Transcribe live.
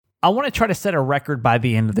I want to try to set a record by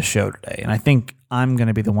the end of the show today. And I think I'm going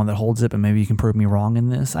to be the one that holds it, but maybe you can prove me wrong in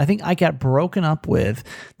this. I think I got broken up with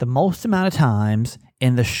the most amount of times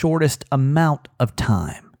in the shortest amount of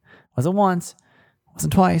time. Wasn't once,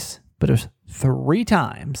 wasn't twice, but it was 3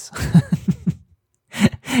 times.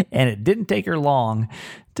 And it didn't take her long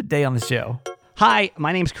today on the show. Hi,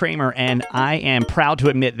 my name's Kramer, and I am proud to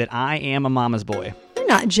admit that I am a mama's boy. You're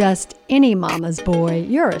not just any mama's boy,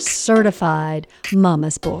 you're a certified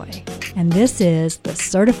mama's boy. And this is the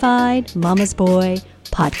Certified Mama's Boy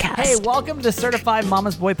Podcast. Hey, welcome to the Certified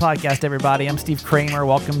Mama's Boy Podcast, everybody. I'm Steve Kramer.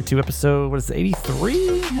 Welcome to episode,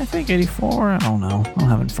 83? I think 84? I don't know. I don't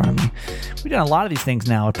have it in front of me. We've done a lot of these things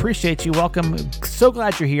now. Appreciate you. Welcome. So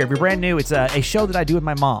glad you're here. If you're brand new, it's a show that I do with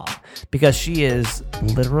my mom because she is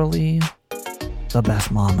literally the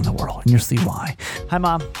best mom in the world, and you'll see why. Hi,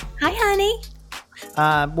 Mom. Hi, honey.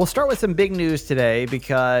 We'll start with some big news today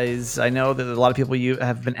because I know that a lot of people you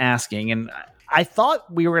have been asking, and I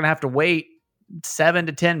thought we were going to have to wait 7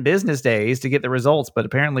 to 10 business days to get the results, but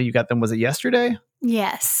apparently you got them. Was it yesterday?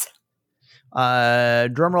 Yes.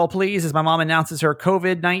 Drum roll, please, as my mom announces her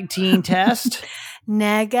COVID-19 test.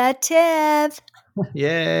 Negative.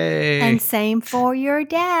 Yay. And same for your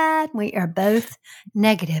dad. We are both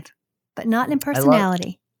negative, but not in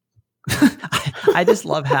personality. I just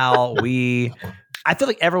love how I feel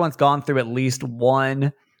like everyone's gone through at least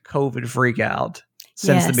one COVID freak out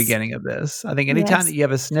since the beginning of this. I think anytime that you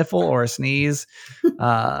have a sniffle or a sneeze,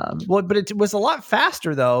 but it was a lot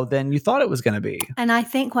faster though than you thought it was going to be. And I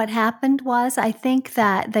think what happened was, I think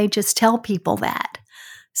that they just tell people that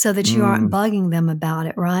so that you aren't bugging them about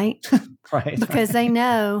it, right? Right. Because they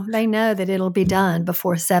know that it'll be done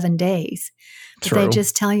before 7 days. But True. they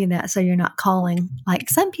just tell you that so you're not calling like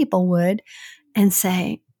some people would and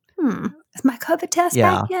say, is my COVID test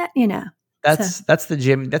back yet? You know. That's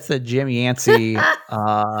the Jim Yancey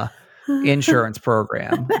insurance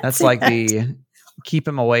program. That's like the keep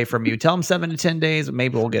him away from you. Tell him 7 to 10 days,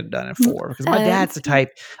 maybe we'll get it done in 4. Because my dad's the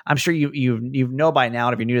type. I'm sure you know by now.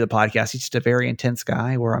 And if you're new to the podcast, he's just a very intense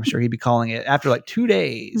guy. Where I'm sure he'd be calling it after like 2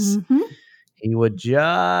 days. Mm-hmm. He would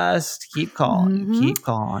just keep calling, keep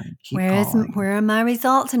calling. Where are my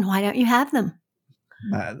results, and why don't you have them?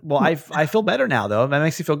 Well, I feel better now, though. That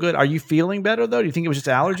makes me feel good. Are you feeling better, though? Do you think it was just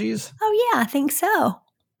allergies? Oh, yeah, I think so.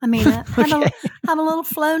 I mean, I have a little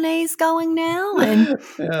Flonase going now, and,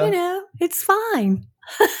 it's fine.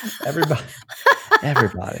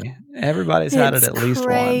 Everybody's had it at least once.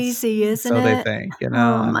 Crazy, isn't it? So they think,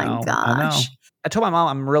 Oh, my gosh. I know. I told my mom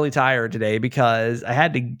I'm really tired today because I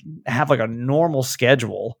had to have like a normal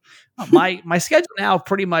schedule. My schedule now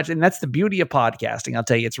pretty much, and that's the beauty of podcasting. I'll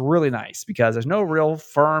tell you, it's really nice because there's no real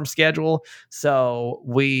firm schedule. So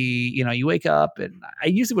you wake up, and I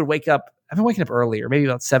usually would wake up. I've been waking up earlier, maybe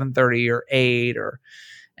about 7:30 or 8,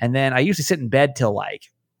 and then I usually sit in bed till like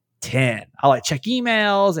 10. I'll like check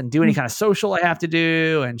emails and do any kind of social I have to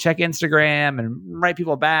do, and check Instagram and write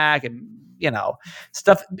people back, and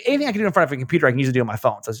stuff. Anything I can do in front of a computer, I can usually do on my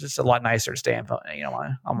phone. So it's just a lot nicer to stay in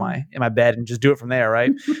my bed and just do it from there,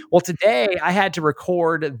 right? Well, today I had to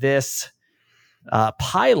record this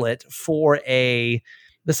pilot for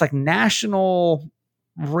this like national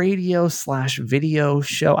radio / video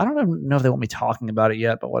show. I don't know if they want me talking about it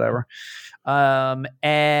yet, but whatever.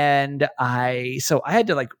 And I had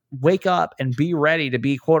to like wake up and be ready to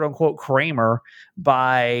be quote unquote Kramer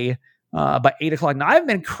by 8 o'clock. Now I've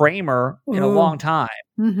been Kramer in a long time.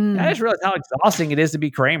 Mm-hmm. I just realized how exhausting it is to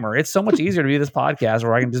be Kramer. It's so much easier to do this podcast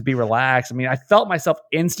where I can just be relaxed. I mean, I felt myself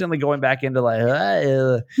instantly going back into like,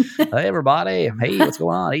 hey everybody, hey, what's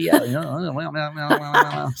going on?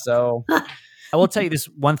 So I will tell you this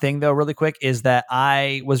one thing though, really quick, is that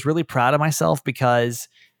I was really proud of myself because,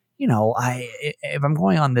 if I'm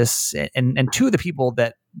going on this, and two of the people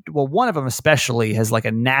that, well, one of them especially has like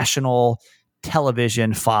a national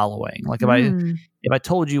television following. Like if I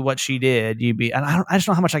told you what she did, you'd be, and I just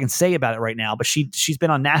don't know how much I can say about it right now, but she's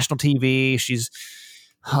been on national TV. She's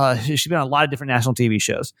been on a lot of different national TV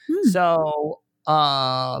shows. So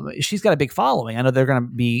she's got a big following. I know they're going to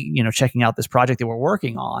be, checking out this project that we're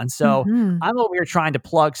working on. So I'm over here trying to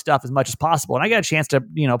plug stuff as much as possible. And I got a chance to,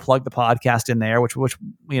 plug the podcast in there, which was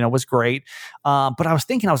great. But I was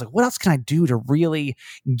like, what else can I do to really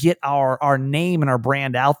get our name and our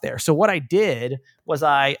brand out there? So what I did was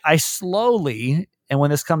I slowly, and when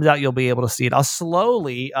this comes out, you'll be able to see it. I'll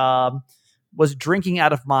slowly, was drinking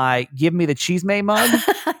out of my Give Me the Cheese May mug.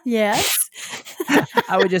 Yes.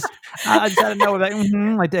 I just had to know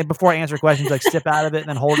like before I answer questions, like sip out of it and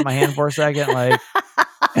then hold it in my hand for a second, like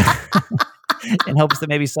in hopes that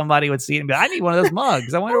maybe somebody would see it and be like, I need one of those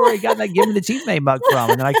mugs. I wonder where he got that Give Me the Cheese May mug from.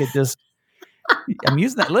 And then I could just I'm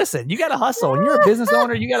using that. Listen, you got to hustle. When you're a business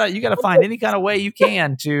owner, you got to find any kind of way you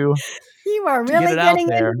can to. You are get really it out getting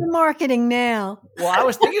there. into the marketing now. Well, I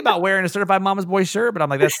was thinking about wearing a certified mama's boy shirt, but I'm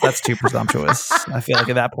like, that's too presumptuous. I feel like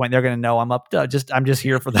at that point they're going to know I'm up to I'm just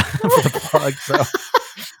here for the for the plug. So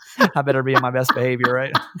I better be in my best behavior,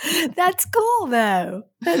 right? That's cool, though.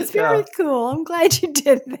 That's very cool. I'm glad you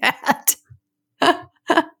did that.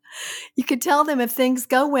 You could tell them if things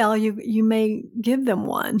go well, you may give them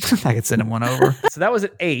one. I could send them one over. So that was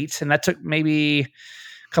at 8, and that took maybe a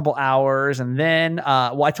couple hours. And then,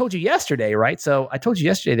 I told you yesterday, right? So I told you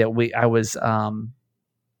yesterday that I was felt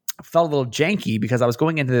a little janky because I was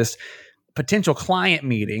going into this potential client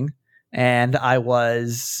meeting, and I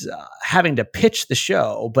was having to pitch the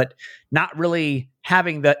show, but not really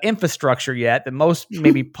having the infrastructure yet that most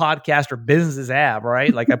maybe podcasts or businesses have,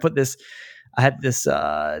 right? Like I had this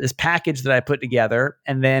package that I put together,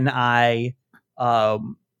 and then I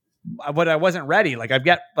wasn't ready. Like I've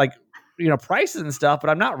got prices and stuff, but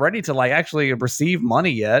I'm not ready to actually receive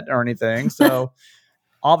money yet or anything. So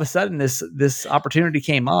all of a sudden this opportunity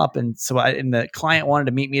came up, and so the client wanted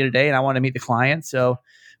to meet me today, and I wanted to meet the client. So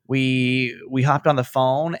we hopped on the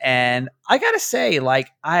phone, and I gotta say,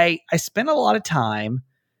 I spent a lot of time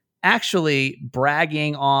actually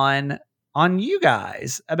bragging on you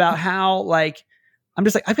guys about how I'm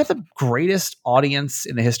just I've got the greatest audience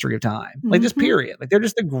in the history of time. Just period. They're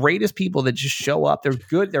just the greatest people that just show up. They're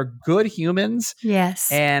good. They're good humans. Yes.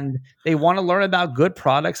 And they want to learn about good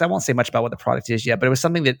products. I won't say much about what the product is yet, but it was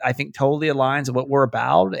something that I think totally aligns with what we're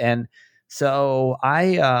about. And so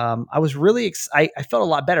I was really I felt a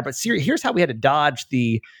lot better. But here's how we had to dodge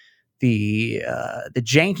the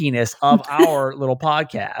jankiness of our little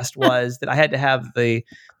podcast was that I had to have the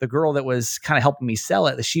girl that was kind of helping me sell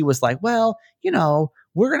it. That she was like, well, we'll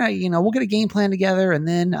get a game plan together, and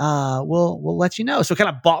then we'll let you know. So it kind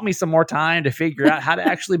of bought me some more time to figure out how to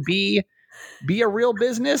actually be a real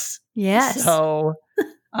business. Yes. So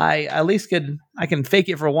I at least I can fake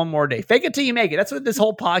it for one more day. Fake it till you make it. That's what this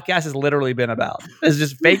whole podcast has literally been about. It's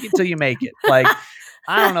just fake it till you make it.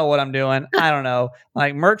 I don't know what I'm doing. I don't know.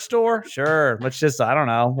 Merch store? Sure. Let's just, I don't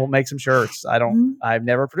know. We'll make some shirts. I've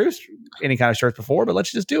never produced any kind of shirts before, but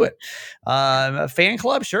let's just do it. A fan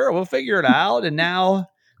club? Sure. We'll figure it out. And now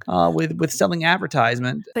with selling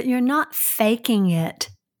advertisement. But you're not faking it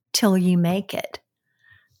till you make it.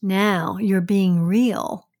 Now you're being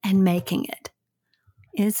real and making it.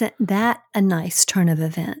 Isn't that a nice turn of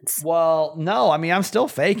events? Well, no. I mean, I'm still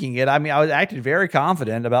faking it. I mean, I was acting very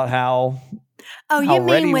confident about how. Oh, you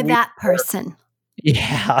mean with that person?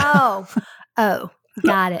 Yeah. Oh,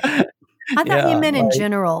 got it. I thought you meant in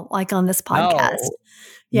general, on this podcast. No,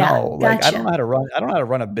 yeah, no, gotcha. I don't know how to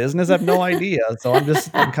run a business. I have no idea. So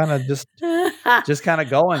I'm kind of just kind of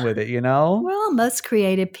going with it, Well, most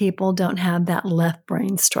creative people don't have that left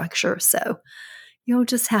brain structure, so you'll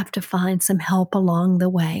just have to find some help along the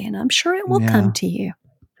way, and I'm sure it will come to you.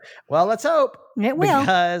 Well, let's hope it will,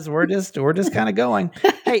 because we're just kind of going.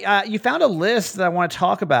 Hey, you found a list that I want to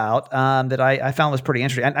talk about that I found was pretty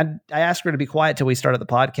interesting. I asked her to be quiet till we started the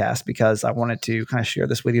podcast because I wanted to kind of share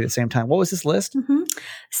this with you at the same time. What was this list? Mm-hmm.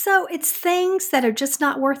 So it's things that are just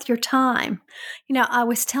not worth your time. I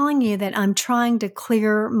was telling you that I'm trying to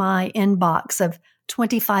clear my inbox of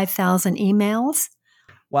 25,000 emails.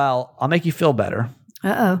 Well, I'll make you feel better.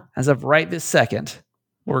 Uh-oh. As of right this second,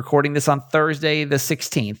 we're recording this on Thursday, the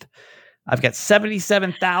 16th. I've got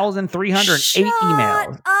 77,308 emails.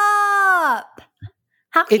 Shut up!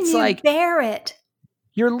 How can you bear it?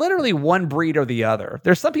 You're literally one breed or the other.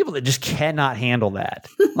 There's some people that just cannot handle that.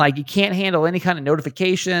 You can't handle any kind of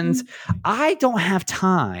notifications. I don't have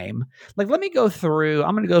time. I'm going to go through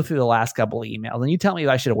the last couple of emails, and you tell me if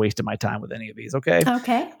I should have wasted my time with any of these, okay?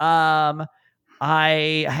 Okay.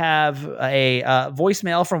 I have a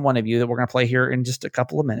voicemail from one of you that we're going to play here in just a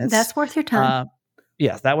couple of minutes. That's worth your time.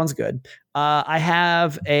 Yes, that one's good. I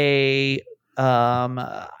have I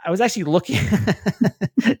was actually looking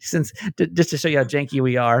just to show you how janky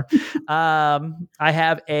we are. I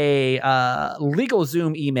have a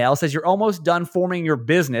LegalZoom email. It says you're almost done forming your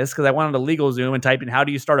business because I went on to LegalZoom and typed in how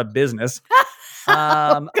do you start a business.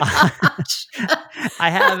 I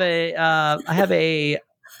have a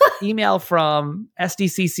email from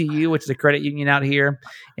SDCCU, which is a credit union out here.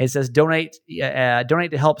 It says donate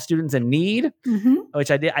to help students in need, which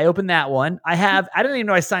I did. I opened that one. I didn't even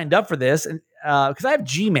know I signed up for this, and because I have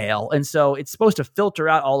Gmail, and so it's supposed to filter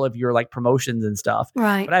out all of your promotions and stuff.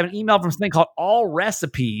 Right. But I have an email from something called All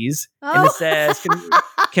Recipes, and it says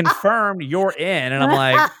confirmed you're in, and I'm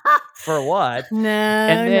like, for what?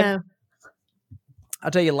 No. I'll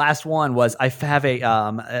tell you, last one was I have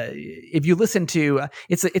if you listen to,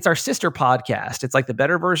 it's our sister podcast. It's like the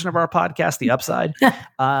better version of our podcast, The Upside.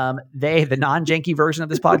 They have the non-janky version of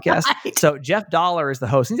this podcast. Right. So Jeff Dollar is the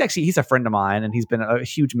host. He's a friend of mine, and he's been a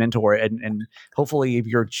huge mentor. And hopefully if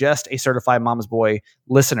you're just a certified Mama's Boy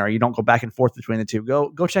listener, you don't go back and forth between the two.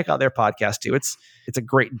 Go check out their podcast too. It's a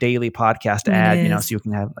great daily podcast to add, so you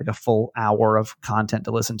can have like a full hour of content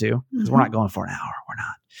to listen to, because we're not going for an hour. We're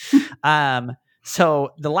not.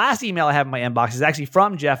 So the last email I have in my inbox is actually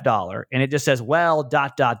from Jeff Dollar, and it just says, well, ...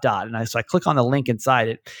 And so I click on the link inside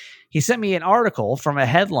it. He sent me an article from a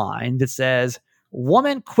headline that says,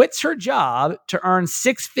 woman quits her job to earn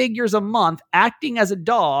 6 figures a month acting as a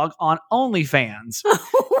dog on OnlyFans.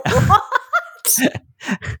 What?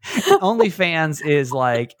 OnlyFans is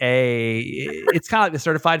like it's kind of like the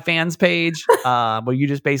certified fans page, where you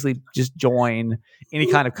just basically just join any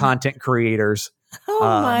kind of content creators. Oh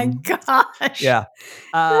my gosh. Yeah.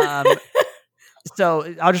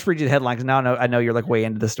 So I'll just read you the headline, because now I know you're like way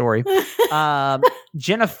into the story.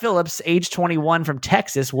 Jenna Phillips, age 21, from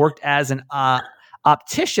Texas, worked as an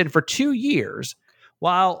optician for 2 years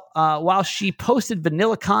while she posted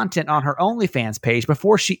vanilla content on her OnlyFans page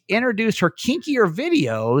before she introduced her kinkier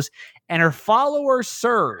videos, and her followers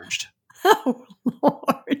surged. Oh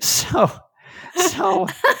Lord. So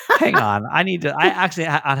hang on. I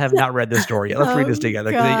have not read this story yet. Let's read this together,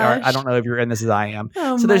 because I don't know if you're in this as I am.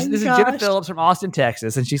 Oh, so this is Jenna Phillips from Austin,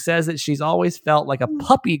 Texas, and she says that she's always felt like a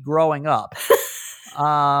puppy growing up.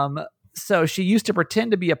 So she used to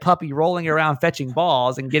pretend to be a puppy rolling around fetching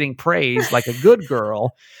balls and getting praised like a good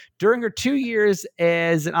girl. During her 2 years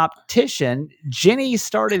as an optician, Jenny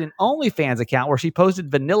started an OnlyFans account where she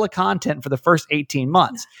posted vanilla content for the first 18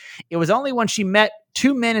 months. It was only when she met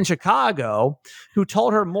 2 men in Chicago who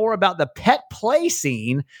told her more about the pet play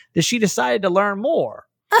scene that she decided to learn more.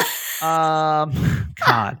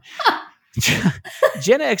 God.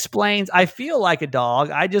 Jenna explains, I feel like a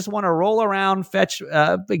dog. I just want to roll around, fetch,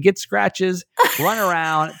 get scratches, run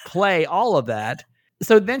around, play, all of that.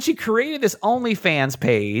 So then she created this OnlyFans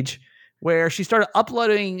page where she started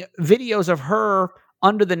uploading videos of her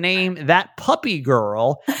under the name That Puppy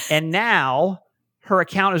Girl. And now her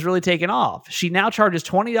account has really taken off. She now charges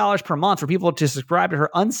 $20 per month for people to subscribe to her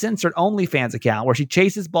uncensored OnlyFans account, where she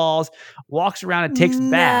chases balls, walks around, and takes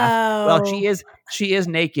baths. Well, she is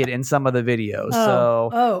naked in some of the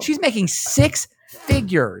videos. She's making 6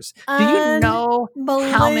 figures. Do you know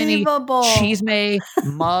how many Cheesemay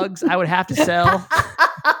mugs I would have to sell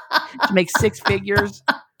to make 6 figures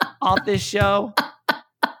off this show?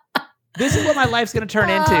 This is what my life's going to turn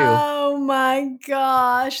into. Oh my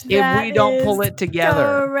gosh. If we don't pull it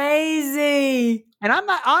together. Crazy. And I'm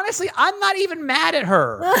not even mad at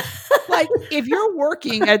her. Like, if you're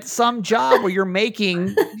working at some job where you're making,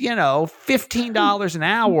 $15 an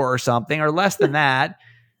hour or something, or less than that,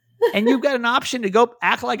 and you've got an option to go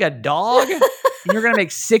act like a dog, and you're going to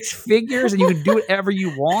make 6 figures, and you can do whatever you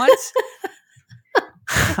want.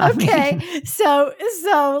 So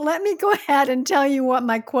let me go ahead and tell you what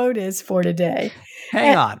my quote is for today.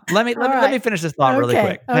 Hang on. Let me finish this thought really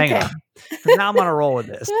quick. Hang on. Now I'm going to roll with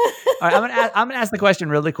this. All right, I'm going to ask the question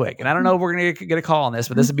really quick, and I don't know if we're going to get a call on this,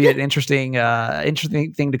 but this would be an interesting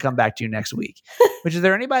thing to come back to next week. Which, is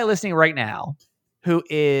there anybody listening right now who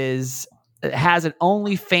has an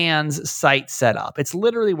OnlyFans site set up? It's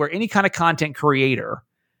literally where any kind of content creator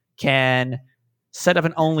can set up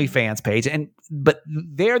an OnlyFans page, but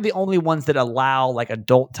they're the only ones that allow like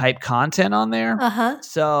adult type content on there.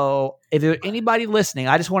 So if there's anybody listening,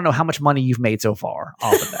 I just want to know how much money you've made so far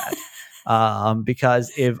off of that.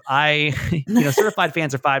 Because if certified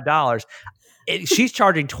fans are $5, she's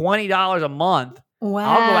charging $20 a month. Wow.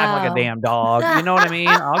 I'll go act like a damn dog. You know what I mean?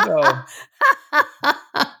 I'll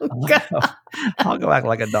go act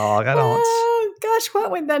like a dog. I don't. Oh gosh,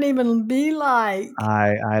 what would that even be like?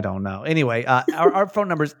 I don't know. Anyway, our phone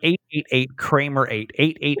number is 888-Kramer8,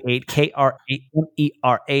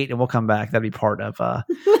 888-KR8MER8, and we'll come back. That'll be part of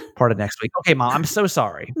next week. Okay, Mom, I'm so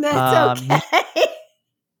sorry. That's okay.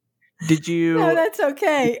 Did you? No, that's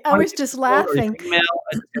okay. I was just laughing.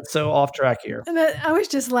 It's so off track here. I was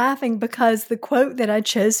just laughing because the quote that I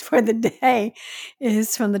chose for the day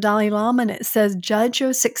is from the Dalai Lama, and it says, "Judge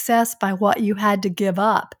your success by what you had to give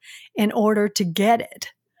up in order to get it."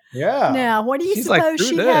 Yeah. Now, what do you suppose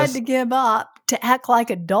she had to give up to act like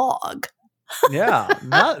a dog? Yeah,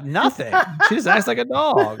 nothing. She just acts like a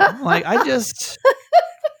dog. Like,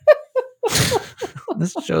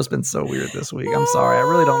 this show's been so weird this week. I'm sorry. I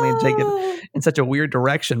really don't mean to take it in such a weird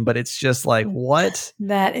direction, but it's just like, what?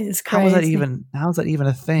 That is crazy. How is that even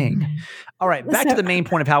a thing? All right, back to the main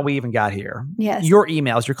point of how we even got here. Yes. Your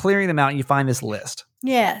emails, you're clearing them out and you find this list.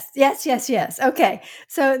 Yes, yes, yes, yes. Okay.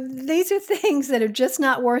 So these are things that are just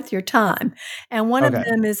not worth your time. And one of Okay.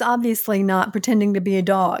 them is obviously not pretending to be a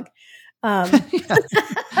dog. Yeah.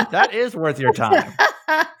 That is worth your time.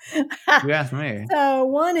 You ask me. So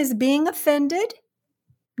one is being offended.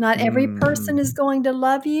 Not every person is Mm. going to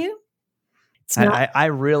love you. It's not. I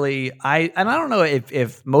really and I don't know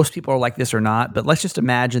if most people are like this or not, but let's just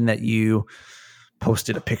imagine that you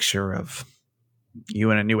posted a picture of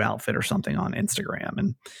you in a new outfit or something on Instagram,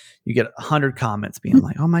 and you get 100 comments being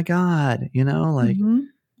like, "Oh my god," like Mhm.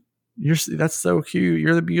 that's so cute.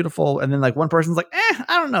 You're the beautiful. And then like one person's like,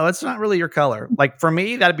 I don't know. It's not really your color. Like for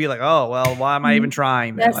me, that'd be like, oh, well, why am I even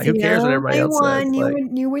trying then? That's Like, who the cares what everybody only else says? one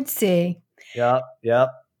Like, you would see. yep.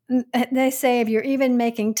 They say if you're even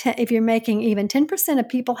making if you're making even 10% of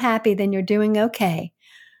people happy, then you're doing okay.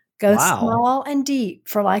 Go Wow. small and deep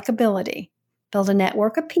for likability. Build a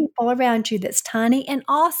network of people around you that's tiny and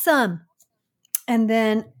awesome. And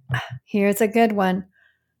then here's a good one.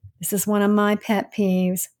 This is one of my pet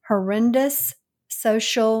peeves. Horrendous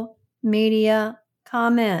social media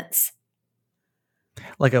comments.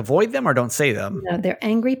 Like avoid them or don't say them. There are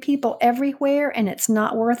angry people everywhere, and it's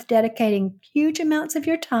not worth dedicating huge amounts of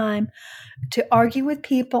your time to argue with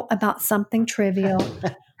people about something trivial.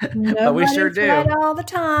 But we sure Nobody's do. right all the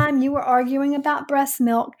time. You were arguing about breast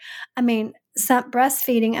milk. I mean,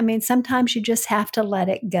 breastfeeding. I mean, sometimes you just have to let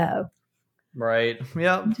it go. Right.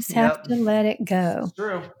 Yep. You just have to let it go. It's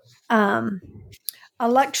true. A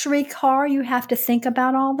luxury car you have to think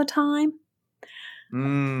about all the time.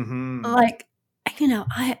 Mm-hmm. Like,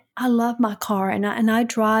 I love my car, and I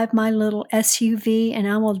drive my little SUV, and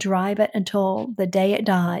I will drive it until the day it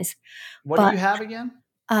dies. What do you have again?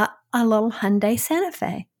 A little Hyundai Santa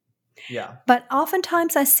Fe. Yeah. But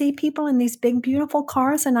oftentimes I see people in these big, beautiful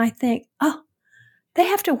cars, and I think, oh, they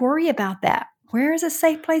have to worry about that. Where is a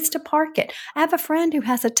safe place to park it? I have a friend who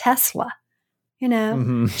has a Tesla.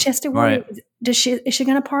 Mm-hmm. She has to worry. Right. Is she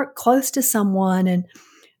going to park close to someone? And,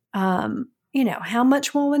 how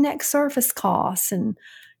much will the next service cost? And,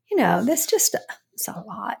 it's a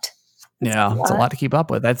lot. It's a lot to keep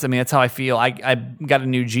up with. That's how I feel. I got a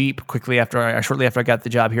new Jeep shortly after I got the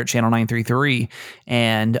job here at Channel 933,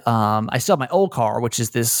 and I still have my old car, which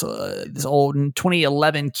is this old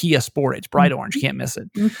 2011 Kia Sportage, bright orange, can't miss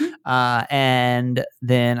it. Mm-hmm. And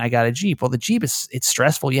then I got a Jeep. Well, the Jeep it's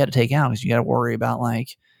stressful. You had to take out because you got to worry about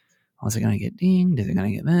like, was it going to get dinged? Is it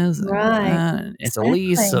going to get this? Right. It's a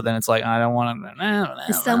lease, so then it's like I don't want to.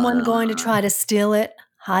 Is someone going to try to steal it?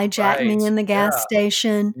 Hijack me in the gas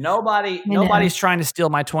station. Nobody's trying to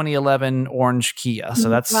steal my 2011 orange Kia. So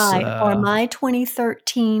that's right. Or my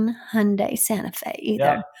 2013 Hyundai Santa Fe either.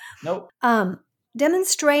 Yeah. Nope.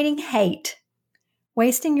 Demonstrating hate.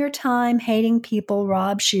 Wasting your time hating people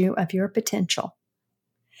robs you of your potential.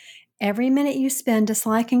 Every minute you spend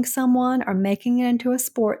disliking someone or making it into a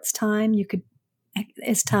sports time,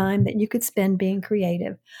 is time that you could spend being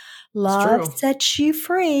creative. Love sets you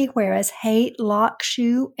free, whereas hate locks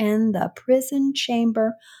you in the prison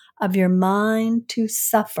chamber of your mind to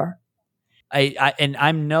suffer. And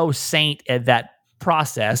I'm no saint at that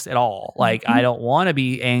process at all. Like, I don't want to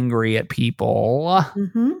be angry at people.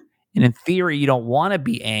 Mm-hmm. And in theory, you don't want to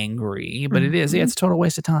be angry, but it is. Yeah, it's a total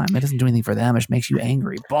waste of time. It doesn't do anything for them. It makes you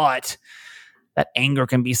angry. But that anger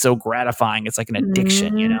can be so gratifying. It's like an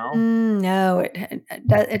addiction, No,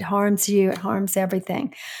 it harms you. It harms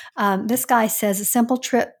everything. This guy says a simple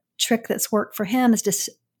trick that's worked for him is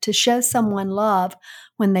to show someone love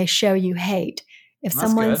when they show you hate. If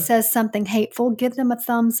someone says something hateful, give them a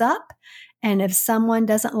thumbs up. And if someone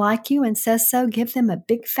doesn't like you and says so, give them a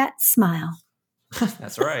big fat smile.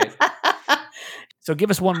 That's right. So give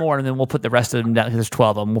us one more, and then we'll put the rest of them down. There's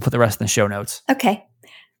 12 of them. We'll put the rest in the show notes. Okay.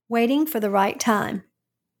 Waiting for the right time.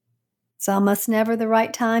 It's almost never the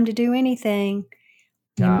right time to do anything.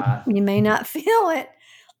 You may not feel it.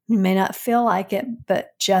 You may not feel like it,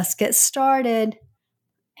 but just get started.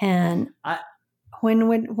 And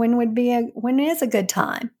when is a good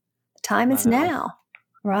time? The time is now,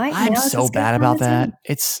 right? I'm so bad about that.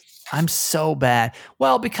 I'm so bad.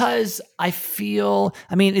 Well, because I feel,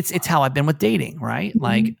 it's how I've been with dating, right? Mm-hmm.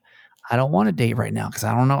 Like, I don't want to date right now because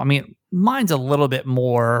I don't know. Mine's a little bit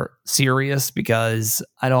more serious because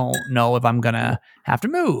I don't know if I'm going to have to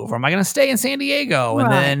move or am I going to stay in San Diego? Right.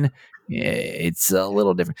 And then it's a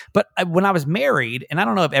little different. But when I was married, and I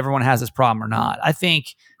don't know if everyone has this problem or not, I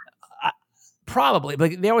think probably,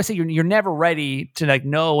 but they always say you're never ready to like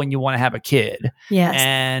know when you want to have a kid. Yes.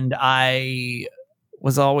 And I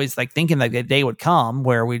was always like thinking like that day would come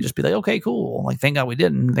where we'd just be like, okay, cool. Like, thank God we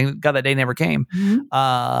didn't. Thank God that day never came.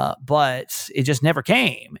 But it just never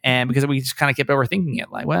came. And because we just kind of kept overthinking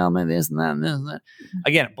it, like, well, man, this and that and this and that.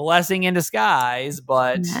 Again, blessing in disguise,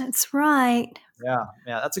 but That's right. yeah,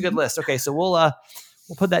 that's a good list. Okay, so we'll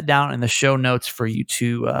put that down in the show notes for you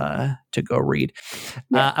to go read.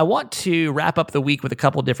 Yeah. I want to wrap up the week with a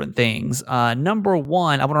couple different things. Number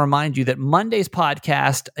one, I want to remind you that Monday's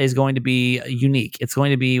podcast is going to be unique. It's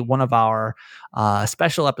going to be one of our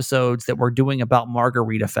special episodes that we're doing about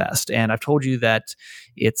Margarita Fest, and I've told you that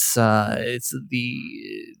it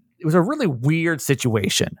was a really weird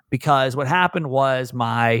situation because what happened was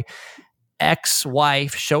my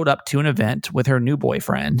ex-wife showed up to an event with her new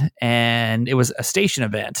boyfriend, and it was a station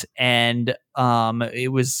event, and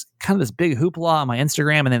it was kind of this big hoopla on my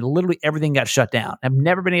Instagram, and then literally everything got shut down. I've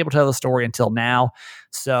never been able to tell the story until now,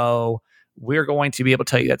 so we're going to be able to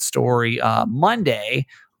tell you that story Monday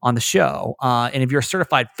on the show. And if you're a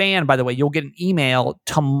certified fan, by the way, you'll get an email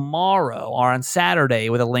tomorrow or on Saturday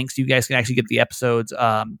with a link so you guys can actually get the episodes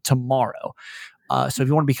tomorrow. So if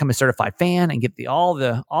you want to become a certified fan and get all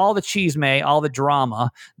the chisme, all the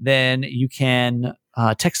drama, then you can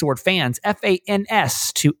text the word fans,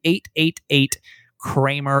 FANS, to 888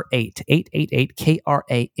 Kramer 8, 888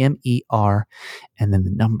 KRAMER, and then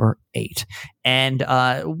the number 8. And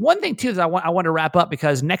one thing too is I want to wrap up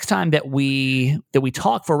because next time that we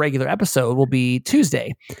talk for a regular episode will be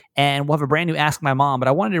Tuesday, and we'll have a brand new Ask My Mom. But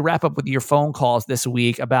I wanted to wrap up with your phone calls this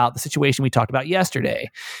week about the situation we talked about yesterday,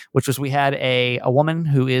 which was we had a woman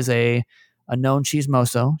who is a known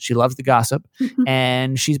chismoso. She loves the gossip.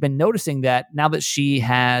 And she's been noticing that now that she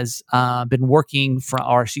has been working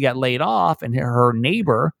or she got laid off, and her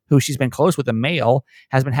neighbor, who she's been close with, a male,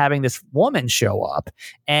 has been having this woman show up.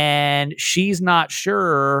 And she's not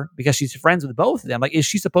sure, because she's friends with both of them, like, is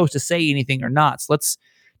she supposed to say anything or not? So let's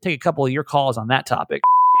take a couple of your calls on that topic.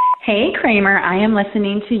 Hey, Kramer, I am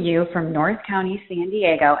listening to you from North County, San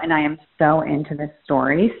Diego, and I am so into this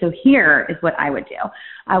story. So here is what I would do.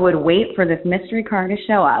 I would wait for this mystery car to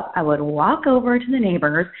show up. I would walk over to the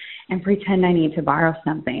neighbors and pretend I need to borrow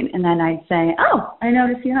something. And then I'd say, oh, I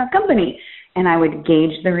notice you have company. And I would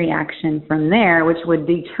gauge the reaction from there, which would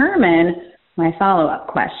determine my follow-up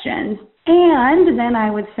questions. And then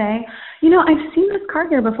I would say, I've seen this car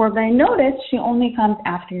here before, but I noticed she only comes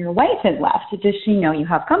after your wife has left. Does she know you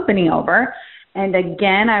have company over? And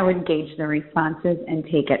again, I would gauge the responses and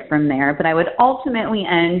take it from there. But I would ultimately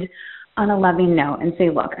end on a loving note and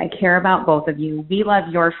say, look, I care about both of you. We love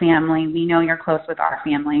your family. We know you're close with our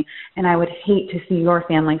family. And I would hate to see your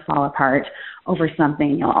family fall apart over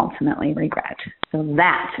something you'll ultimately regret. So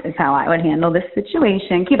that is how I would handle this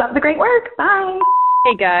situation. Keep up the great work. Bye.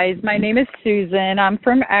 Hey guys, my name is Susan. I'm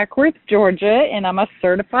from Ackworth, Georgia, and I'm a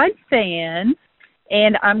certified fan.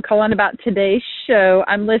 And I'm calling about today's show.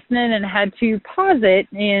 I'm listening and had to pause it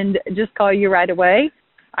and just call you right away.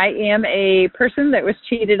 I am a person that was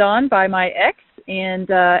cheated on by my ex, and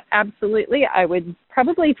absolutely, I would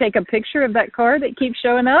probably take a picture of that car that keeps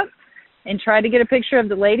showing up and try to get a picture of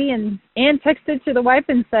the lady and text it to the wife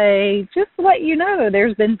and say, just to let you know,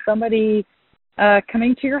 there's been somebody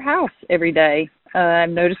coming to your house every day. I've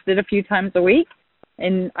noticed it a few times a week,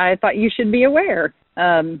 and I thought you should be aware.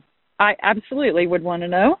 I absolutely would want to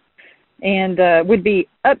know, and would be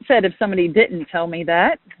upset if somebody didn't tell me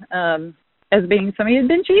that, as being somebody who'd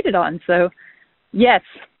been cheated on. So, yes,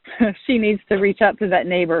 she needs to reach out to that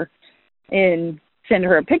neighbor and send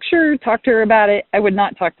her a picture, talk to her about it. I would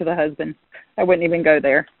not talk to the husband. I wouldn't even go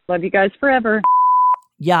there. Love you guys forever.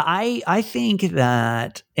 Yeah, I think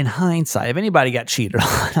that in hindsight, if anybody got cheated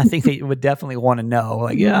on, I think they would definitely want to know.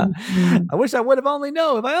 Like, yeah, I wish I would have only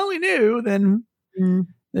known. If I only knew, then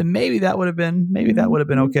maybe that would have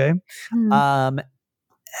been okay.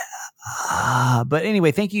 But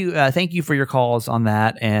anyway, thank you for your calls on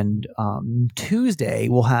that. And Tuesday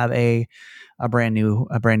we'll have a brand new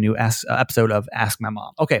episode of Ask My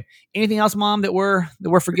Mom. Okay, anything else, Mom, that we're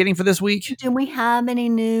forgetting for this week? Do we have any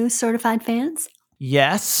new certified fans?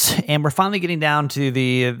 Yes, and we're finally getting down to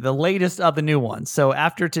the latest of the new ones. So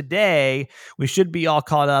after today, we should be all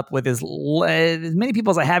caught up with as many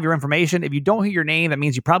people as I have your information. If you don't hear your name, that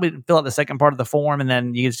means you probably didn't fill out the second part of the form, and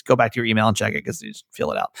then you just go back to your email and check it because you just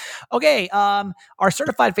fill it out. Okay, our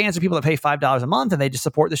certified fans are people that pay $5 a month, and they just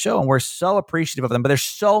support the show, and we're so appreciative of them. But there's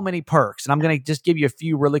so many perks, and I'm going to just give you a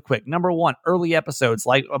few really quick. Number one, early episodes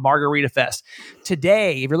like Margarita Fest.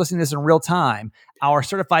 Today, if you're listening to this in real time, our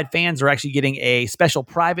certified fans are actually getting a special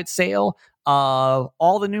private sale of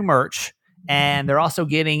all the new merch And they're also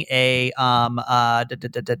getting a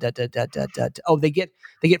they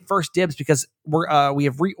get first dibs because we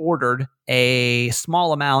have reordered a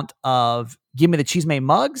small amount of Give Me the Chisme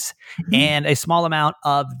mugs and a small amount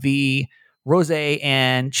of the rosé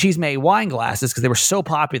and Chisme wine glasses because they were so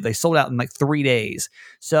popular. They sold out in like 3 days.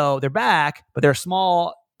 So they're back, but they're a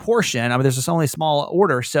small portion. I mean, there's just only a small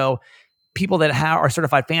order. So people that are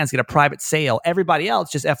certified fans get a private sale. Everybody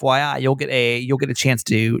else, just FYI, you'll get a chance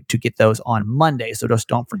to get those on Monday. So just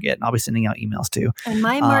don't forget. And I'll be sending out emails too. And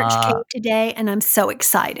my merch came today, and I'm so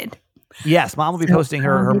excited. Yes, Mom will be posting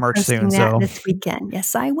her merch soon. So this weekend,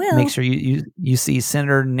 yes, I will. Make sure you see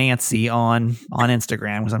Senator Nancy on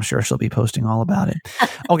Instagram because I'm sure she'll be posting all about it.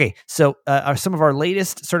 Okay, so some of our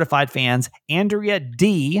latest certified fans: Andrea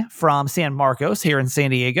D from San Marcos here in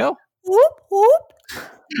San Diego. Whoop whoop.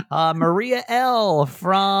 Maria L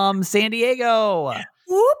from San Diego.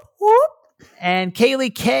 Whoop whoop. And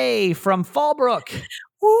Kaylee K from Fallbrook.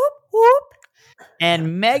 Whoop whoop.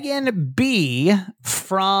 And Megan B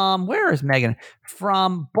from, where is Megan?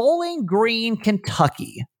 From Bowling Green,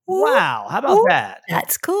 Kentucky. Wow. How about that?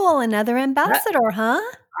 That's cool. Another ambassador, huh?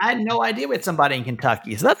 I had no idea we had somebody in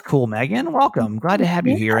Kentucky. So that's cool, Megan. Welcome. Glad to have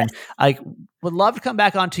you here. And I would love to come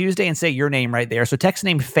back on Tuesday and say your name right there. So text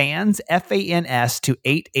name FANS, FANS to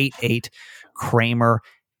 888 Kramer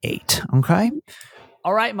 8. Okay.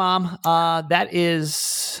 All right, Mom. That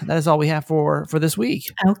is all we have for this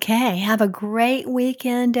week. Okay. Have a great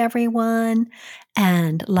weekend, everyone,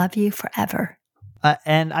 and love you forever.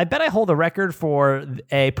 And I bet I hold a record for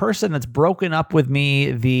a person that's broken up with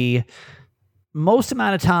me the most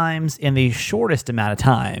amount of times in the shortest amount of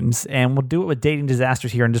times. And we'll do it with dating disasters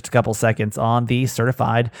here in just a couple seconds on the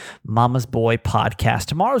Certified Mama's Boy podcast.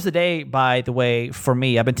 Tomorrow's the day, by the way, for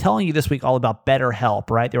me. I've been telling you this week all about BetterHelp,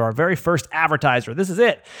 right? They're our very first advertiser. This is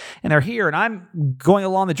it. And they're here, and I'm going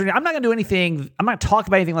along the journey. I'm not going to do anything. I'm not going to talk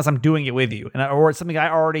about anything unless I'm doing it with you. Or it's something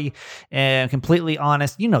I already am completely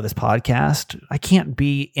honest. You know this podcast. I can't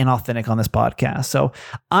be inauthentic on this podcast. So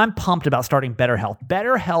I'm pumped about starting BetterHelp.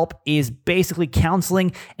 BetterHelp is basically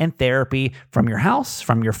counseling and therapy from your house,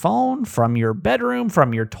 from your phone, from your bedroom,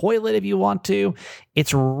 from your toilet if you want to.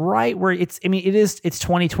 It's right where it's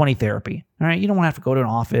 2020 therapy. All right. You don't want to have to go to an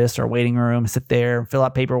office or a waiting room, sit there, fill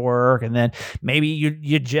out paperwork, and then maybe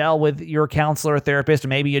you gel with your counselor or therapist, or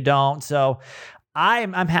maybe you don't. So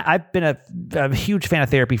I've been a huge fan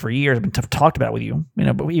of therapy for years. I've been talked about it with you,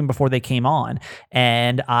 but even before they came on.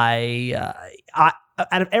 And I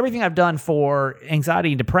out of everything I've done for anxiety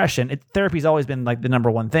and depression, therapy's always been like the number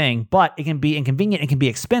one thing, but it can be inconvenient. It can be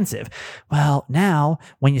expensive. Well, now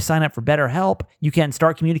when you sign up for BetterHelp, you can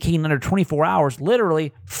start communicating under 24 hours,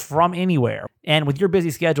 literally from anywhere. And with your busy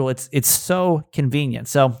schedule, it's so convenient.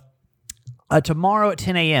 So tomorrow at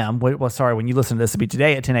 10 a.m., when you listen to this, it'll be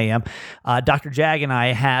today at 10 a.m., Dr. Jag and I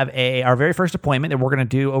have our very first appointment that we're going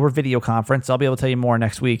to do over video conference. So I'll be able to tell you more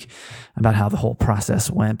next week about how the whole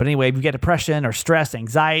process went. But anyway, if you get depression or stress,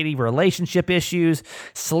 anxiety, relationship issues,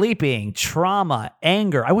 sleeping, trauma,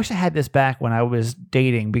 anger. I wish I had this back when I was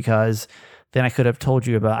dating, because then I could have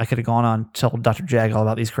gone on and told Dr. Jag all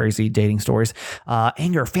about these crazy dating stories.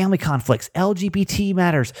 Anger, family conflicts, LGBT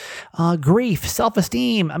matters, grief,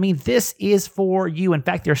 self-esteem. I mean, this is for you. In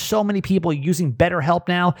fact, there's so many people using BetterHelp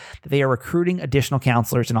now that they are recruiting additional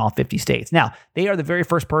counselors in all 50 states. Now, they are the very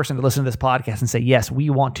first person to listen to this podcast and say, yes, we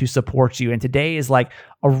want to support you. And today is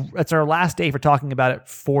it's our last day for talking about it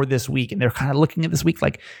for this week. And they're kind of looking at this week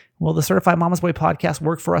like, will the Certified Mama's Boy podcast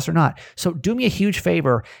work for us or not? So do me a huge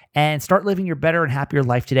favor and start living your better and happier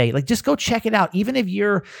life today. Just go check it out. Even if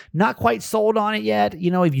you're not quite sold on it yet, if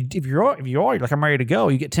you're like, I'm ready to go,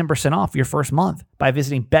 you get 10% off your first month by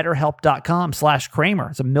visiting betterhelp.com/Kramer.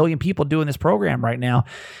 It's 1 million people doing this program right now,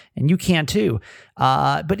 and you can too.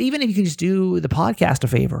 But even if you can just do the podcast a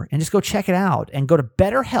favor and just go check it out and go to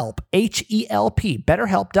BetterHelp, HELP,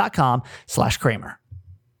 betterhelp.com/Kramer.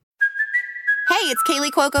 Hey, it's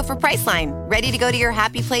Kaylee Cuoco for Priceline. Ready to go to your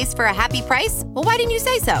happy place for a happy price? Well, why didn't you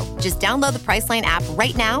say so? Just download the Priceline app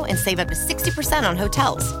right now and save up to 60% on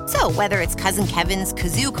hotels. So whether it's Cousin Kevin's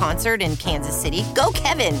Kazoo Concert in Kansas City, go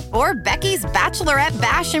Kevin, or Becky's Bachelorette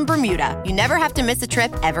Bash in Bermuda, you never have to miss a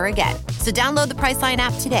trip ever again. So download the Priceline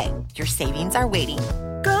app today. Your savings are waiting.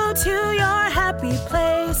 Go to your happy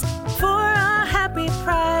place for a happy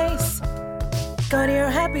price. Go to your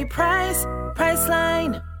happy price,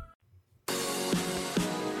 Priceline.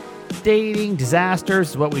 dating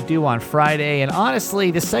disasters is what we do on Friday. And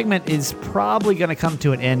honestly, this segment is probably going to come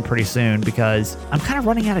to an end pretty soon because I'm kind of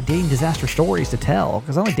running out of dating disaster stories to tell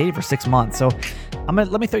because I only dated for 6 months. So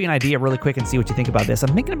let me throw you an idea really quick and see what you think about this.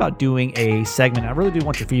 I'm thinking about doing a segment. I really do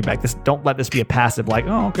want your feedback. Don't let this be a passive like,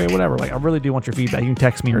 oh, okay, whatever. Like, I really do want your feedback. You can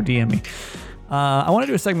text me or DM me. I want to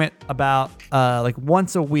do a segment about like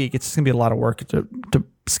once a week. It's just going to be a lot of work to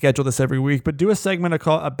schedule this every week, but do a segment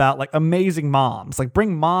about like amazing moms. Like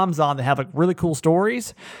bring moms on that have like really cool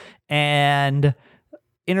stories and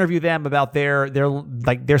interview them about their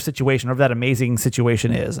situation, or that amazing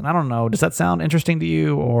situation is. And I don't know, does that sound interesting to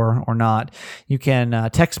you or not? You can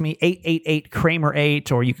text me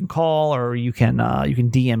 888-Kramer8, or you can call, or you can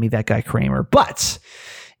DM me that guy Kramer. But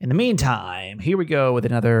in the meantime, here we go with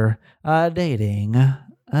another dating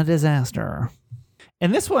disaster.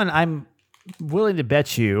 And this one, I'm willing to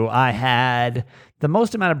bet you I had the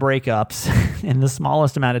most amount of breakups in the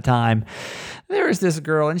smallest amount of time. There is this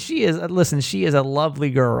girl, and she is a lovely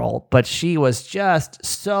girl, but she was just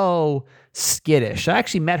so skittish. I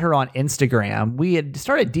actually met her on Instagram. We had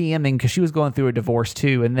started DMing because she was going through a divorce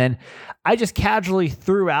too. And then I just casually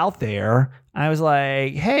threw out there, I was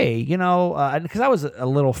like, hey, because I was a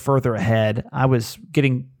little further ahead. I was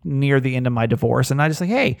getting near the end of my divorce. And I just like,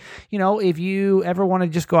 hey, if you ever want to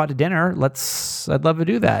just go out to dinner, I'd love to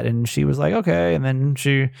do that. And she was like, okay. And then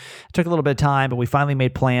she took a little bit of time, but we finally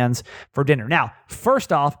made plans for dinner. Now,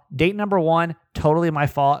 first off, date number 1, totally my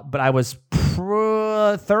fault, but I was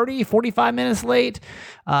 45 minutes late.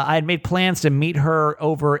 I had made plans to meet her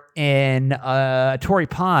over in Torrey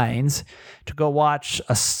Pines to go watch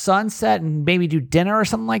a sunset and maybe do dinner or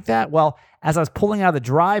something like that. Well, as I was pulling out of the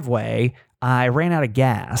driveway, I ran out of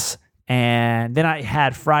gas. And then I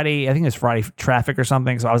had Friday traffic or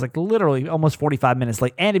something. So I was like literally almost 45 minutes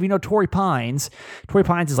late. And if you know Torrey Pines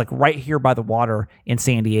is like right here by the water in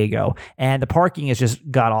San Diego. And the parking is just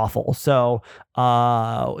god awful. So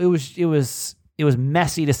it was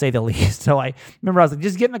messy to say the least. So I remember I was like,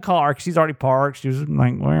 just get in the car because she's already parked. She was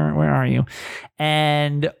like, where are you?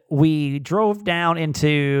 And we drove down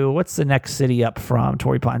into, what's the next city up from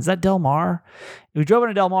Torrey Pines? Is that Del Mar? We drove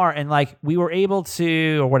into Del Mar and like we were able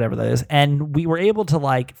to, or whatever that is, and we were able to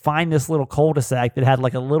like find this little cul-de-sac that had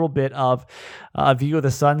like a little bit of a view of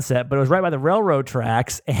the sunset, but it was right by the railroad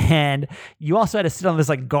tracks. And you also had to sit on this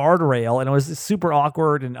like guardrail, and it was super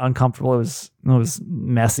awkward and uncomfortable. It was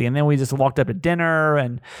messy. And then we just walked up to dinner,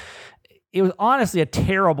 and it was honestly a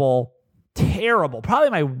terrible, probably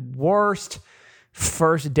my worst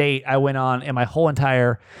first date I went on in my whole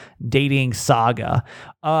entire dating saga.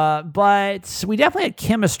 But we definitely had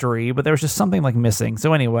chemistry, but there was just something like missing.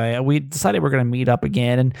 So anyway, we decided we're going to meet up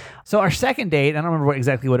again. And so our second date, I don't remember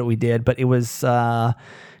exactly what we did, but it was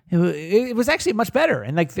actually much better.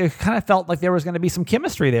 And like, it kind of felt like there was going to be some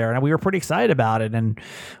chemistry there, and we were pretty excited about it. And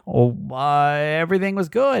everything was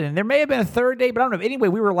good. And there may have been a third date, but I don't know. Anyway,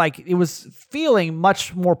 we were like, it was feeling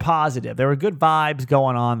much more positive. There were good vibes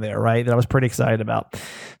going on there, right? That I was pretty excited about.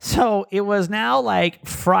 So it was now like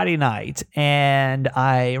Friday night, and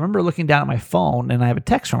I remember looking down at my phone, and I have a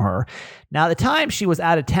text from her. Now, at the time, she was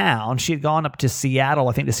out of town. She had gone up to Seattle,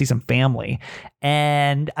 I think, to see some family.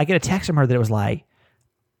 And I get a text from her that it was like,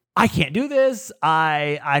 I can't do this.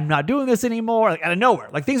 I'm not doing this anymore. Like out of nowhere.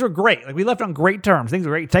 Like things were great. Like we left on great terms. Things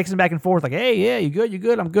were great. Texting back and forth. Like, hey, yeah, you good? You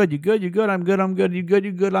good? I'm good. You good? You good? I'm good. I'm good. You good?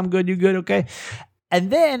 You good? I'm good. You good? Okay.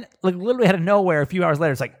 And then like literally out of nowhere, a few hours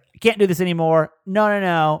later, it's like, can't do this anymore.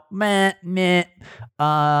 No. Meh. And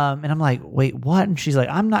I'm like, wait, what? And she's like,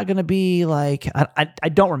 I'm not going to be like, I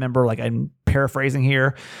don't remember, like I'm paraphrasing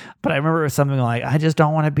here, but I remember it was something like, I just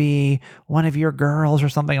don't want to be one of your girls or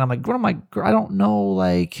something. And I'm like, what am I don't know.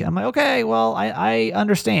 Like, I'm like, okay, well, I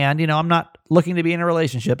understand, I'm not looking to be in a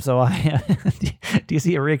relationship. So do you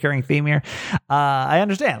see a recurring theme here? I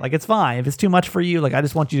understand. Like, it's fine. If it's too much for you, like, I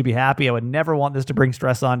just want you to be happy. I would never want this to bring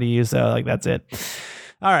stress onto you. So like, that's it.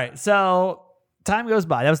 All right. So time goes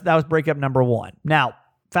by. That was breakup number 1. Now,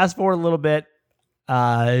 fast forward a little bit.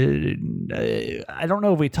 I don't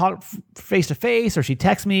know if we talked face to face or she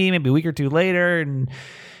texted me maybe a week or two later, and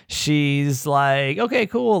she's like, okay,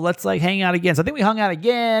 cool. Let's like hang out again. So I think we hung out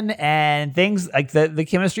again, and things like the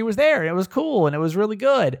chemistry was there, and it was cool, and it was really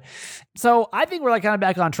good. So I think we're like kind of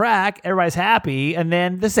back on track. Everybody's happy. And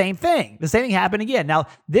then the same thing happened again. Now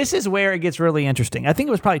this is where it gets really interesting. I think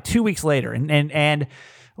it was probably 2 weeks later, and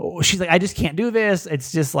she's like, I just can't do this.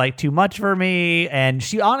 It's just like too much for me. And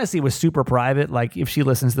she honestly was super private. Like if she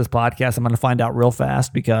listens to this podcast, I'm going to find out real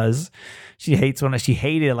fast because she hates when she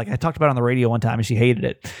hated it. Like I talked about it on the radio one time and she hated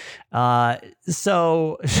it.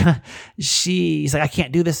 So she's like, I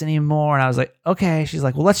can't do this anymore. And I was like, okay. She's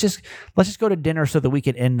like, well, let's just go to dinner so that we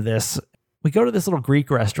can end this. We go to this little Greek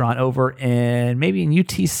restaurant over in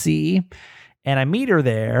UTC, and I meet her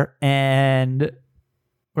there, and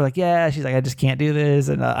we're like, yeah. She's like, I just can't do this,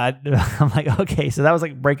 and I'm like, okay. So that was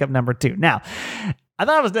like breakup number 2. Now, I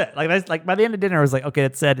thought it was good. Like by the end of dinner, I was like, okay,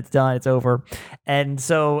 it's said, it's done, it's over. And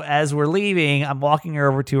so as we're leaving, I'm walking her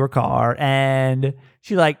over to her car, and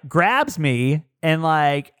she like grabs me. And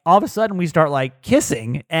like all of a sudden we start like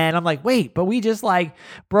kissing, and I'm like, wait, but we just like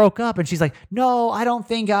broke up. And she's like, no, I don't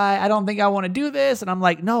think I want to do this. And I'm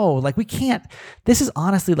like, no, like we can't. This is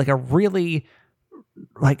honestly like a really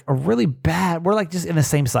bad. We're like just in the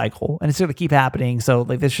same cycle, and it's going to keep happening. So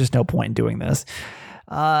like, there's just no point in doing this.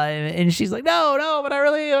 And she's like, no, but I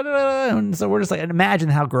really. And so we're just like, imagine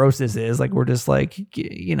how gross this is. Like we're just like,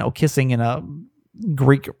 kissing in a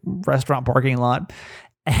Greek restaurant parking lot,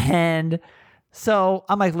 and. So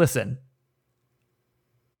I'm like, listen,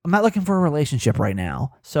 I'm not looking for a relationship right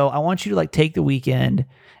now. So I want you to like take the weekend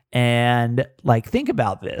and like think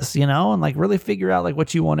about this, and like really figure out like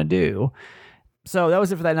what you want to do. So that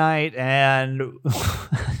was it for that night. And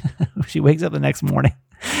she wakes up the next morning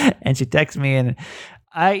and she texts me, and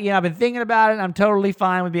I've been thinking about it. I'm totally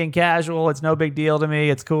fine with being casual. It's no big deal to me.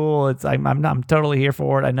 It's cool. I'm totally here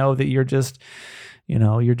for it. I know that you're just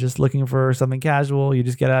looking for something casual. You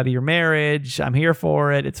just get out of your marriage. I'm here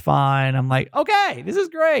for it. It's fine. I'm like, okay, this is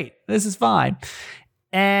great. This is fine.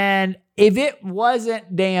 And if it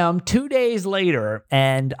wasn't 2 days later,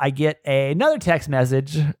 and I get another text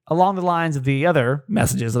message along the lines of the other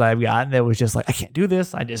messages that I've gotten that was just like, I can't do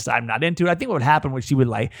this. I'm not into it. I think what would happen was she would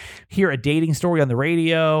like hear a dating story on the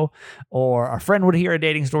radio, or a friend would hear a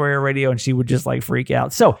dating story on the radio, and she would just like freak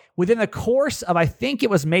out. So within the course of, I think it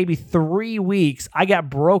was maybe 3 weeks, I got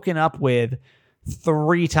broken up with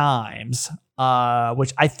 3 times.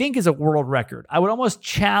 Which I think is a world record. I would almost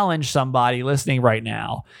challenge somebody listening right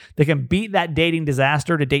now that can beat that dating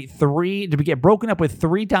disaster to get broken up with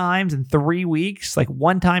 3 times in 3 weeks, like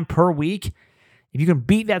 1 time per week. If you can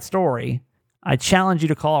beat that story, I challenge you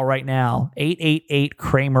to call right now,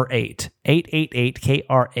 888-KRAMER-8,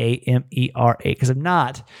 888-KRAMER-8. Because if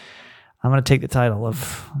not, I'm going to take the title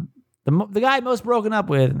of the guy most broken up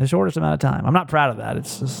with in the shortest amount of time. I'm not proud of that.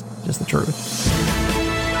 It's just the truth.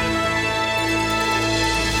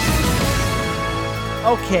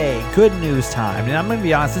 Okay, good news time. And I'm going to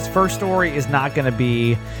be honest, this first story is not going to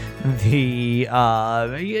be the,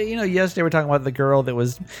 yesterday we were talking about the girl that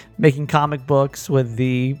was making comic books with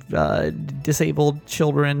the disabled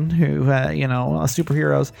children who,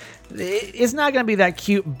 superheroes. It's not going to be that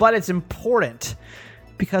cute, but it's important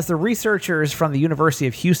because the researchers from the University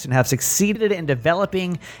of Houston have succeeded in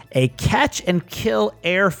developing a catch-and-kill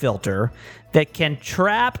air filter that can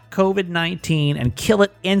trap COVID-19 and kill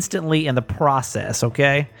it instantly in the process,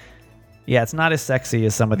 okay? Yeah, it's not as sexy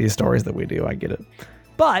as some of these stories that we do, I get it.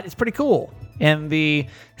 But it's pretty cool in the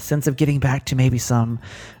sense of getting back to maybe some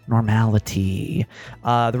normality.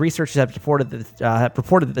 The researchers have reported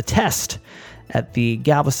that the test at the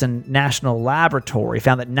Galveston National Laboratory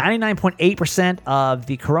found that 99.8% of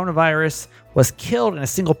the coronavirus was killed in a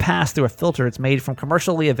single pass through a filter. It's made from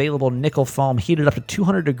commercially available nickel foam heated up to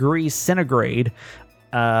 200 degrees centigrade.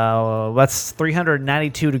 That's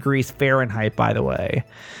 392 degrees Fahrenheit, by the way.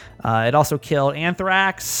 It also killed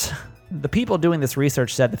anthrax. The people doing this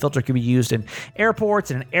research said the filter could be used in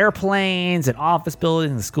airports and in airplanes and office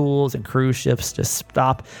buildings and schools and cruise ships to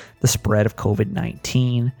stop the spread of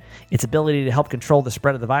COVID-19. Its ability to help control the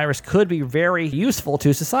spread of the virus could be very useful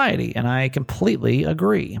to society, and I completely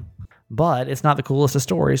agree. But it's not the coolest of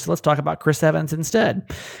stories, so let's talk about Chris Evans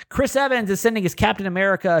instead. Chris Evans is sending his Captain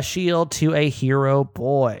America shield to a hero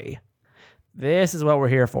boy. This is what we're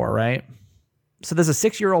here for, right? So there's a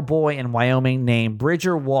 6-year-old boy in Wyoming named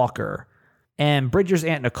Bridger Walker, and Bridger's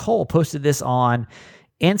Aunt Nicole posted this on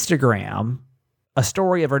Instagram, a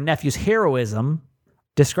story of her nephew's heroism,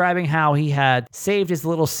 describing how he had saved his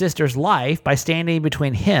little sister's life by standing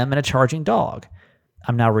between him and a charging dog.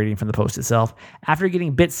 I'm now reading from the post itself. After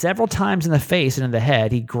getting bit several times in the face and in the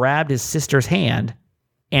head, he grabbed his sister's hand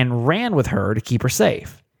and ran with her to keep her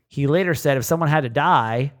safe. He later said, if someone had to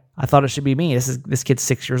die, I thought it should be me. This kid's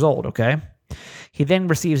 6 years old, okay? He then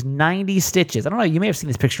receives 90 stitches. I don't know, you may have seen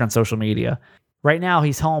this picture on social media. Right now,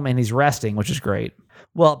 he's home and he's resting, which is great.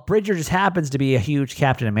 Well, Bridger just happens to be a huge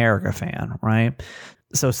Captain America fan, right?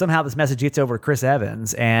 So somehow this message gets over to Chris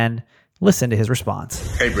Evans, and Listen to his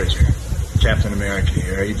response. Hey, Bridger. Captain America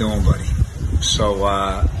here. How you doing, buddy? So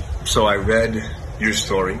I read your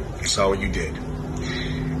story. I saw what you did.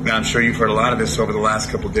 Now, I'm sure you've heard a lot of this over the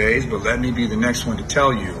last couple of days, but let me be the next one to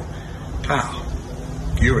tell you, pal,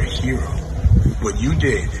 you're a hero. What you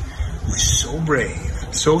did was so brave,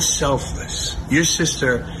 so selfless. Your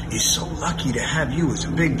sister is so lucky to have you as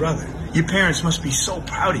a big brother. Your parents must be so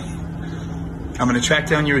proud of you. I'm going to track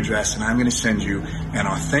down your address, and I'm going to send you an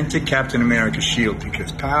authentic Captain America shield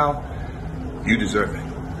because, pal, you deserve it.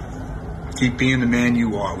 Keep being the man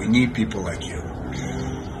you are. We need people like you.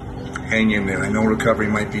 Hang in there. I know recovery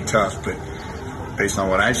might be tough, but based on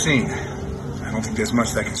what I've seen, I don't think there's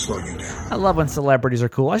much that can slow you down. I love when celebrities are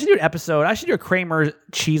cool. I should do an episode. I should do a Kramer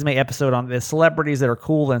Cheesemate episode on this. Celebrities that are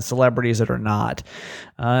cool and celebrities that are not.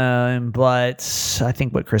 But I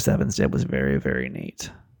think what Chris Evans did was very, very neat.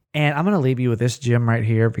 And I'm going to leave you with this, Jim, right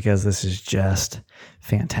here, because this is just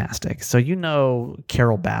fantastic. So you know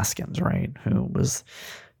Carol Baskins, right? Who was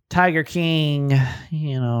Tiger King.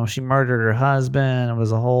 You know, she murdered her husband. It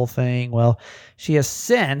was a whole thing. Well, she has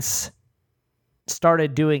since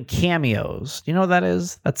started doing cameos. You know what that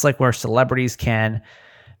is? That's like where celebrities can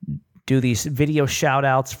do these video shout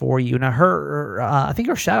outs for you. Now her, I think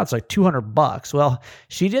her shout outs like $200. Well,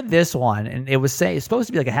 she did this one and it's supposed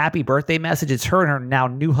to be like a happy birthday message. It's her and her now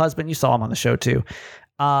new husband. You saw him on the show too.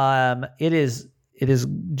 It is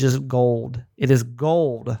just gold. It is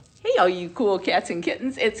gold. Hey, all you cool cats and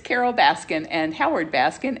kittens. It's Carol Baskin and Howard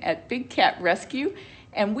Baskin at Big Cat Rescue.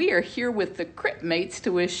 And we are here with the Crip Mates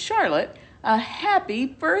to wish Charlotte a happy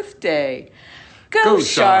birthday. Go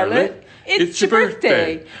Charlotte! It's your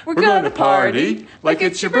birthday. We're gonna party like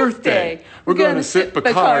it's your birthday. We're gonna sip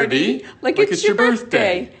Bacardi like it's your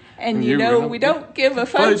birthday. And you know we don't give a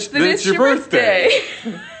fudge that it's your birthday.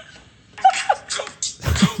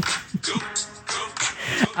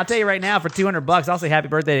 I'll tell you right now, for $200, I'll say happy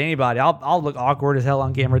birthday to anybody. I'll look awkward as hell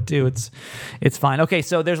on camera too. It's fine. Okay,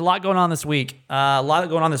 so there's a lot going on this week. A lot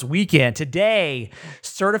going on this weekend. Today,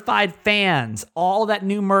 Certified Fans. All that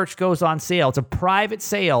new merch goes on sale. It's a private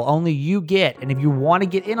sale. Only you get. And if you want to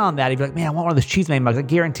get in on that, if you're like, man, I want one of those Cheesemate mugs, I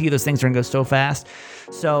guarantee you those things are going to go so fast.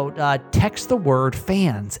 So text the word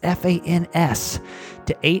FANS, FANS,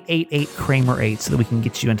 to 888-KRAMER8 so that we can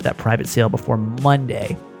get you into that private sale before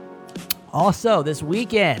Monday. Also, this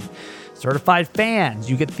weekend, Certified Fans,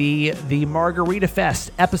 you get the Margarita Fest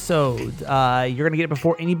episode. You're going to get it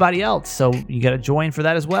before anybody else, so you got to join for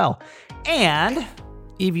that as well. And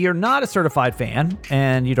if you're not a certified fan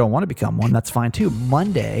and you don't want to become one, that's fine too.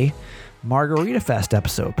 Monday, Margarita Fest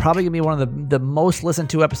episode. Probably going to be one of the most listened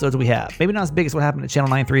to episodes we have. Maybe not as big as what happened at Channel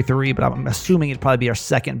 933, but I'm assuming it'd probably be our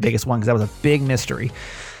second biggest one because that was a big mystery.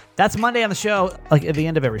 That's Monday on the show, like at the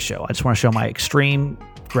end of every show. I just want to show my extreme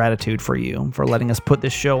gratitude for you for letting us put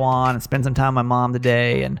this show on and spend some time with my mom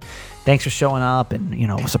today. And thanks for showing up and, you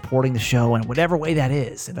know, supporting the show in whatever way that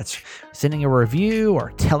is. If that's sending a review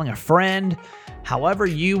or telling a friend, however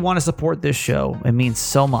you want to support this show, it means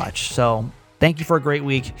so much. So thank you for a great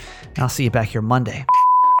week. And I'll see you back here Monday.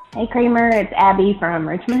 Hey Kramer, it's Abby from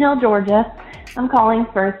Richmond Hill, Georgia. I'm calling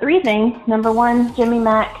for three things. Number one, Jimmy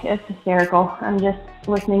Mack is hysterical. I'm just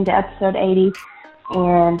listening to episode 80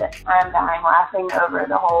 and I'm dying laughing over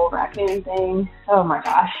the whole raccoon thing. Oh my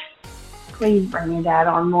gosh. Please bring your dad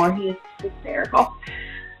on more. He is hysterical.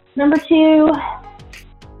 Number two,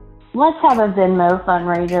 let's have a Venmo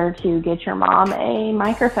fundraiser to get your mom a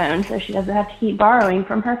microphone so she doesn't have to keep borrowing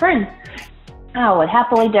from her friends. I would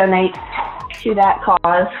happily donate to that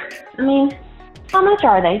cause. I mean, how much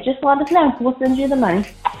are they? Just let us know. We'll send you the money.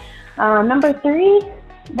 Number three,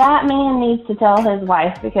 that man needs to tell his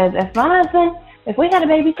wife, because if we had a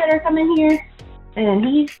babysitter come in here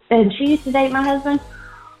and she used to date my husband,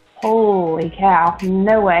 holy cow,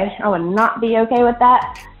 no way. I would not be okay with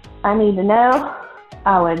that. I need to know.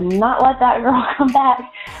 I would not let that girl come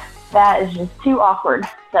back. That is just too awkward.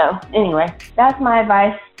 So anyway, that's my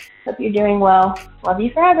advice. Hope you're doing well. Love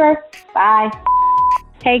you forever. Bye.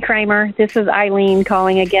 Hey, Kramer. This is Eileen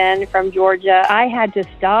calling again from Georgia. I had to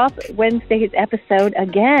stop Wednesday's episode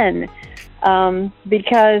again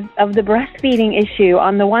because of the breastfeeding issue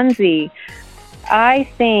on the onesie. I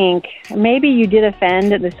think maybe you did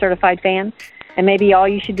offend the certified fan, and maybe all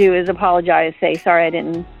you should do is apologize, say, sorry, I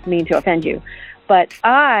didn't mean to offend you. But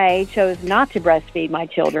I chose not to breastfeed my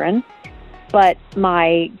children, but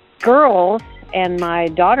my girls and my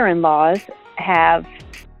daughter-in-laws have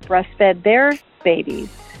breastfed their babies.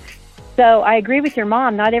 So I agree with your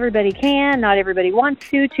mom. Not everybody can, not everybody wants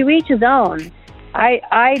to each his own.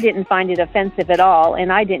 I didn't find it offensive at all,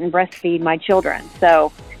 and I didn't breastfeed my children.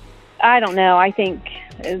 So I don't know. I think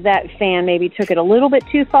that fan maybe took it a little bit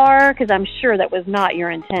too far, because I'm sure that was not your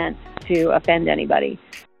intent to offend anybody.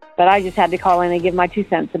 But I just had to call in and give my 2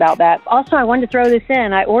 cents about that. Also, I wanted to throw this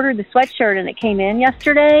in. I ordered the sweatshirt and it came in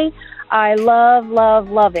yesterday. I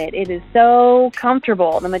love it. It is so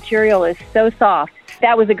comfortable. The material is so soft.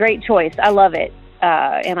 That was a great choice. I love it.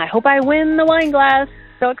 And I hope I win the wine glass.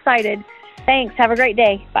 So excited. Thanks. Have a great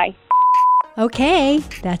day. Bye. Okay,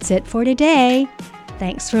 that's it for today.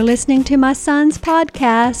 Thanks for listening to my son's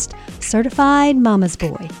podcast, Certified Mama's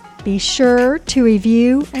Boy. Be sure to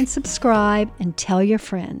review and subscribe and tell your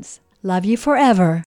friends. Love you forever.